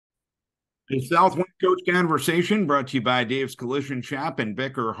The Southwind Coach Conversation brought to you by Dave's Collision Shop and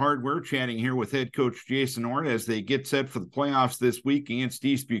Becker Hardware. Chatting here with head coach Jason Ohrt as they get set for the playoffs this week against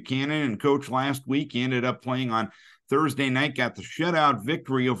East Buchanan. And coach, last week he ended up playing on Thursday night, got the shutout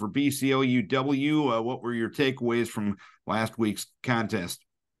victory over BCLUW. What were your takeaways from last week's contest?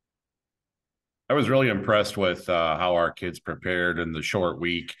 I was really impressed with how our kids prepared in the short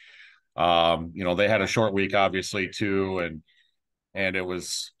week. They had a short week, obviously, too, and it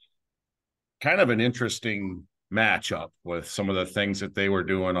was kind of an interesting matchup with some of the things that they were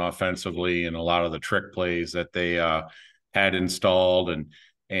doing offensively and a lot of the trick plays that they had installed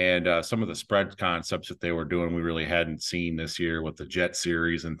and some of the spread concepts that they were doing we really hadn't seen this year with the jet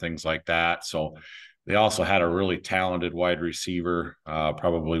series and things like that. So they also had a really talented wide receiver,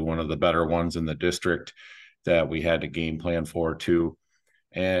 probably one of the better ones in the district that we had to game plan for too.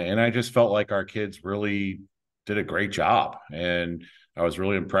 And I just felt like our kids really did a great job. And I was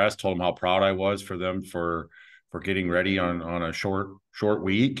really impressed, told them how proud I was for them for getting ready on a short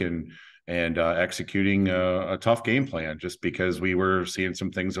week and executing a tough game plan just because we were seeing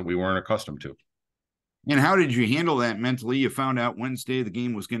some things that we weren't accustomed to. And how did you handle that mentally? You found out Wednesday the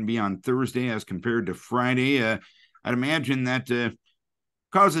game was going to be on Thursday as compared to Friday. I'd imagine that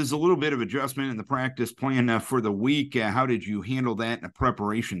causes a little bit of adjustment in the practice plan for the week. How did you handle that in a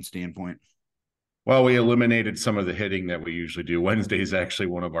preparation standpoint? Well, we eliminated some of the hitting that we usually do. Wednesday is actually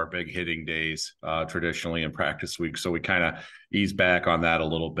one of our big hitting days traditionally in practice week. So we kind of eased back on that a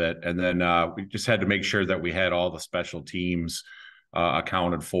little bit. And then we just had to make sure that we had all the special teams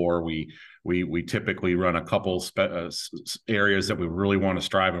accounted for. We typically run a couple areas that we really want to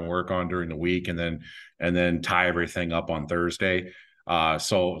strive and work on during the week and then tie everything up on Thursday.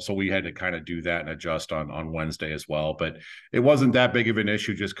 So we had to kind of do that and adjust on Wednesday as well. But it wasn't that big of an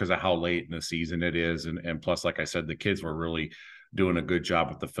issue just because of how late in the season it is. And plus, like I said, the kids were really doing a good job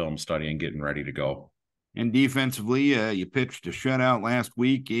with the film study and getting ready to go. And defensively, you pitched a shutout last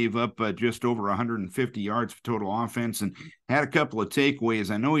week, gave up just over 150 yards for total offense, and had a couple of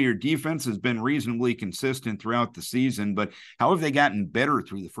takeaways. I know your defense has been reasonably consistent throughout the season, but how have they gotten better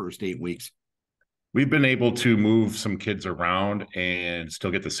through the first 8 weeks? We've been able to move some kids around and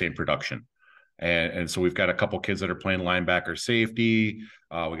still get the same production. And so we've got a couple kids that are playing linebacker safety.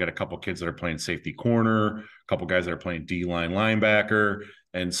 We got a couple kids that are playing safety corner, a couple guys that are playing D-line linebacker.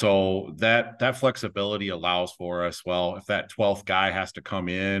 And so that flexibility allows for us, well, if that 12th guy has to come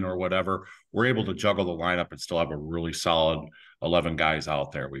in or whatever, we're able to juggle the lineup and still have a really solid 11 guys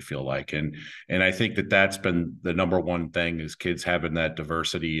out there, we feel like. And I think that's been the number one thing is kids having that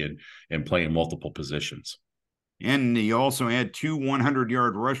diversity and playing multiple positions. And you also had two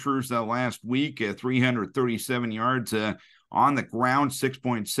 100-yard rushers last week, 337 yards on the ground,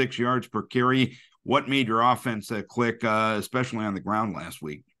 6.6 yards per carry. What made your offense click, especially on the ground last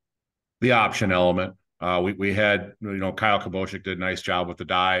week? The option element. We had, Kyle Kaboshik did a nice job with the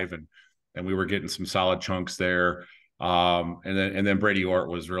dive and we were getting some solid chunks there. And then Brady Ohrt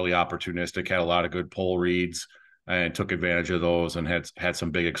was really opportunistic, had a lot of good pull reads and took advantage of those and had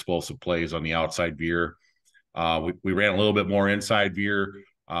some big explosive plays on the outside veer. We ran a little bit more inside veer,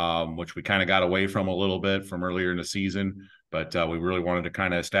 which we kind of got away from a little bit from earlier in the season, but we really wanted to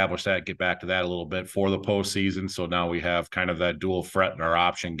kind of establish that, get back to that a little bit for the postseason. So now we have kind of that dual threat in our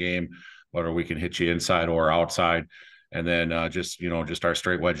option game, whether we can hit you inside or outside. And then just our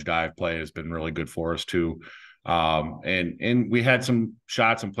straight wedge dive play has been really good for us too. And we had some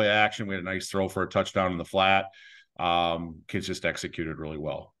shots and play action. We had a nice throw for a touchdown in the flat. Kids just executed really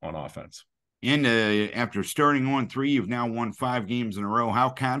well on offense. And after starting 1-3, you've now won 5 games in a row. How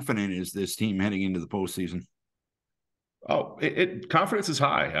confident is this team heading into the postseason? Oh, confidence is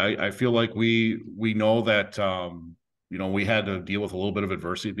high. I feel like we know that we had to deal with a little bit of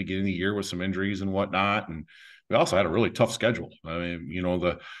adversity at the beginning of the year with some injuries and whatnot, and we also had a really tough schedule. I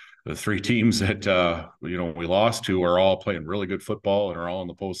mean, the 3 teams that we lost to are all playing really good football and are all in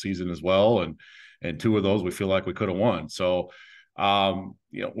the postseason as well, and 2 of those we feel like we could have won. So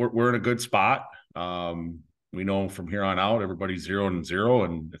we're in a good spot. We know from here on out everybody's 0-0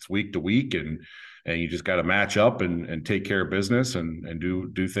 and it's week to week and you just got to match up and take care of business and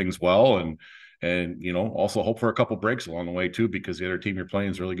do things well and also hope for a couple breaks along the way too, because the other team you're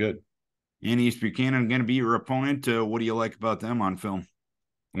playing is really good. And East Buchanan going to be your opponent. What do you like about them on film?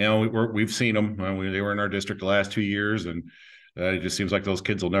 We've sing them. They were in our district the last 2 years, and it just seems like those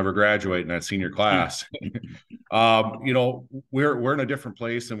kids will never graduate in that senior class. We're in a different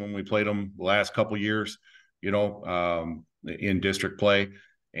place than when we played them the last couple of years, in district play.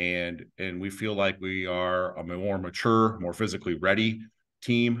 And we feel like we are a more mature, more physically ready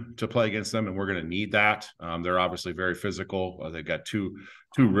team to play against them, and we're going to need that. They're obviously very physical. They've got two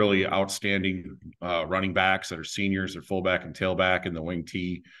really outstanding running backs that are seniors. They're fullback and tailback, and the wing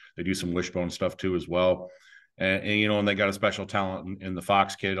T. They do some wishbone stuff too as well. And they got a special talent in the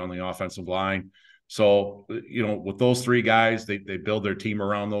Fox kid on the offensive line. So, with those three guys, they build their team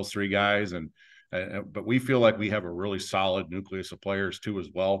around those three guys. But we feel like we have a really solid nucleus of players too as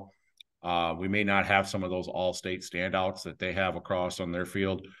well. We may not have some of those all-state standouts that they have across on their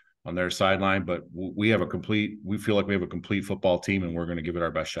field, on their sideline, but we feel like we have a complete football team, and we're going to give it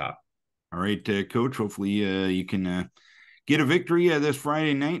our best shot. All right, Coach, hopefully you can get a victory this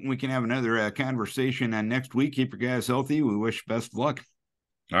Friday night, and we can have another conversation next week. Keep your guys healthy. We wish best of luck.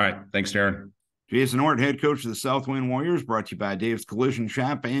 All right. Thanks, Darren. Jason Ohrt, head coach of the South Wind Warriors, brought to you by Dave's Collision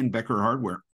Shop and Becker Hardware.